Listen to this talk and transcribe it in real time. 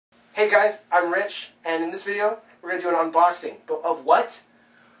Hey guys, I'm Rich, and in this video we're going to do an unboxing. But of what?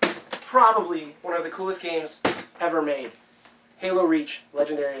 Probably one of the coolest games ever made. Halo Reach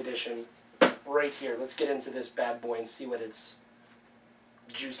Legendary Edition, right here. Let's get into this bad boy and see what its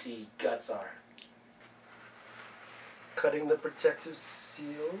juicy guts are. Cutting the protective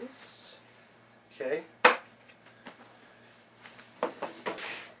seals. Okay.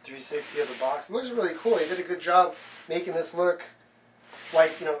 360 of the box. It looks really cool. They did a good job making this look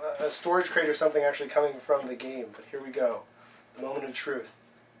like, you know, a storage crate or something actually coming from the game. But here we go. The moment of truth.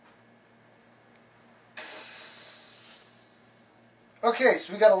 Okay,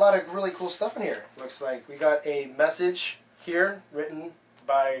 so we got a lot of really cool stuff in here. Looks like we got a message here written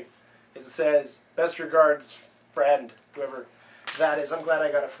by, it says, best regards, friend, whoever that is. I'm glad I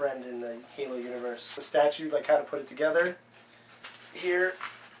got a friend in the Halo universe. The statue, like how to put it together. Here.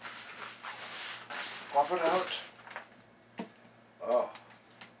 Pop it out. Oh,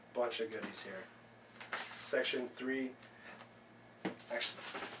 bunch of goodies here. Section 3. Actually,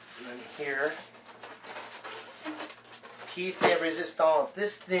 and then here. Piece de resistance.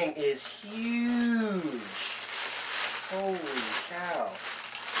 This thing is huge. Holy cow.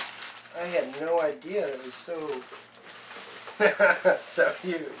 I had no idea that it was so so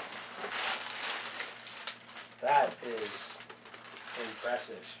huge. That is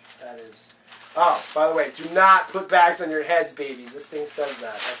impressive. That is... Oh, by the way, do not put bags on your heads, babies. This thing says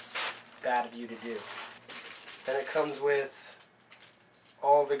that. That's bad of you to do. Then it comes with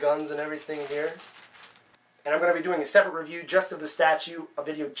all the guns and everything here. And I'm going to be doing a separate review just of the statue, a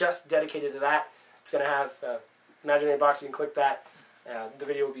video just dedicated to that. It's going to have imaginary box. You can click that. The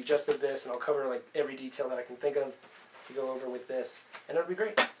video will be just of this, and I'll cover like every detail that I can think of to go over with this. And it'll be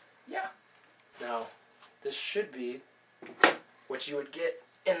great. Yeah. Now, this should be what you would get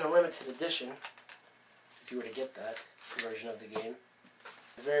in the limited edition, if you were to get that version of the game.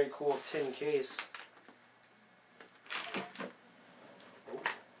 A very cool tin case.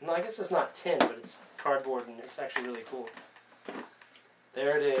 No, I guess it's not tin, but it's cardboard, and it's actually really cool.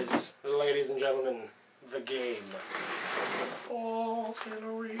 There it is, ladies and gentlemen, the game. Oh, it's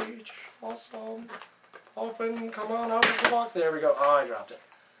Halo Reach. Awesome. Open, come on out of the box. There we go. Oh, I dropped it.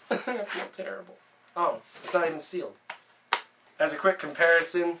 I feel terrible. Oh, it's not even sealed. As a quick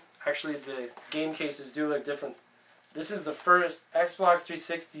comparison, actually the game cases do look different. This is the first Xbox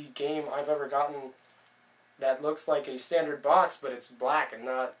 360 game I've ever gotten that looks like a standard box, but it's black and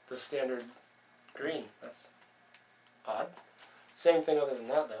not the standard green. That's odd. Same thing other than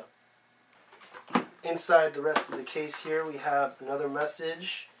that, though. Inside the rest of the case here, we have another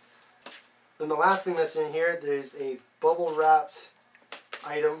message. Then the last thing that's in here, there's a bubble-wrapped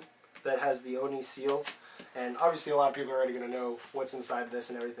item that has the Oni seal. And obviously a lot of people are already going to know what's inside this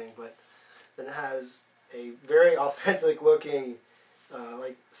and everything, but then it has a very authentic looking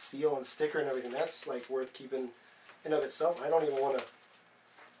like seal and sticker and everything. That's like worth keeping in of itself. I don't even want to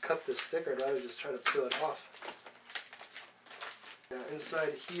cut this sticker. I'd rather just try to peel it off. Now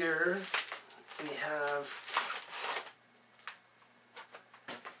inside here we have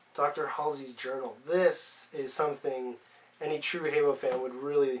Dr. Halsey's journal. This is something any true Halo fan would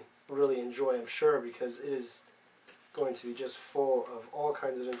really enjoy, I'm sure, because it is going to be just full of all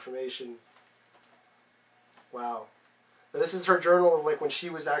kinds of information. Wow. Now, this is her journal of like when she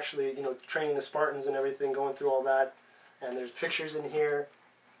was actually, you know, training the Spartans and everything, going through all that. And there's pictures in here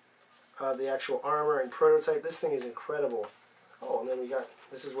of the actual armor and prototype. This thing is incredible. Oh, and then we got,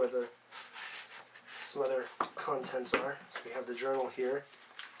 this is where some other contents are. So we have the journal here.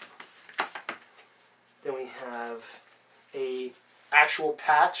 Then we have a actual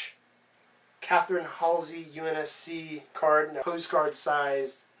patch. Catherine Halsey UNSC card,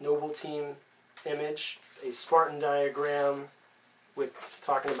 postcard-sized Noble Team image, a Spartan diagram with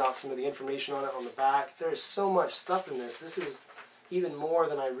talking about some of the information on it on the back. There is so much stuff in this. This is even more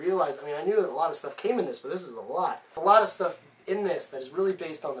than I realized. I mean, I knew that a lot of stuff came in this, but this is a lot. A lot of stuff in this that is really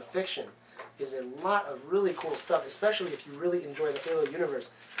based on the fiction is a lot of really cool stuff, especially if you really enjoy the Halo universe.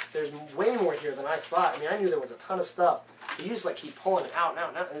 There's way more here than I thought. I mean, I knew there was a ton of stuff. But you just like keep pulling it out and out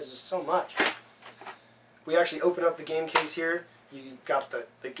and out, and there's just so much. We actually open up the game case here. You got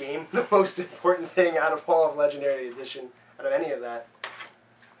the game, the most important thing out of all of Legendary Edition, out of any of that.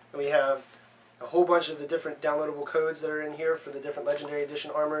 And we have a whole bunch of the different downloadable codes that are in here for the different Legendary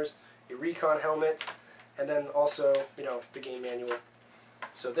Edition armors, a recon helmet, and then also, you know, the game manual.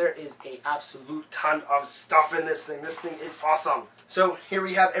 So there is an absolute ton of stuff in this thing. This thing is awesome. So here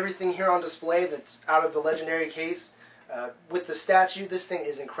we have everything here on display that's out of the Legendary case. With the statue, this thing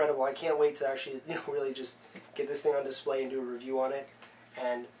is incredible. I can't wait to actually, you know, really just get this thing on display and do a review on it.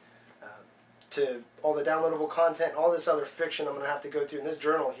 And to all the downloadable content, all this other fiction I'm going to have to go through in this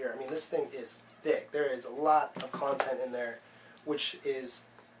journal here. I mean, this thing is thick. There is a lot of content in there, which is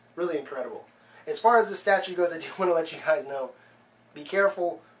really incredible. As far as the statue goes, I do want to let you guys know, be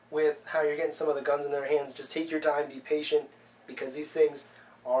careful with how you're getting some of the guns in their hands. Just take your time, be patient, because these things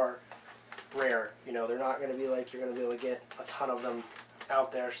are rare. You know, they're not going to be like you're going to be able to get a ton of them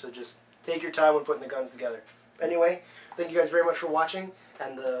out there, so just take your time when putting the guns together. Anyway, thank you guys very much for watching,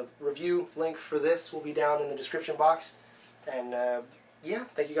 and the review link for this will be down in the description box. And yeah,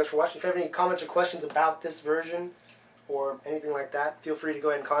 thank you guys for watching. If you have any comments or questions about this version or anything like that, feel free to go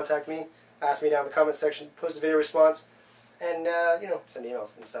ahead and contact me. Ask me down in the comment section, post a video response, and you know, send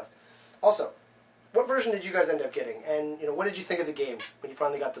emails and stuff. Also, what version did you guys end up getting? And you know, what did you think of the game when you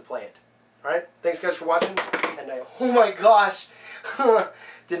finally got to play it? Alright, thanks guys for watching, and oh my gosh,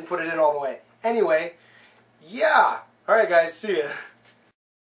 didn't put it in all the way. Anyway, yeah, alright guys, see ya.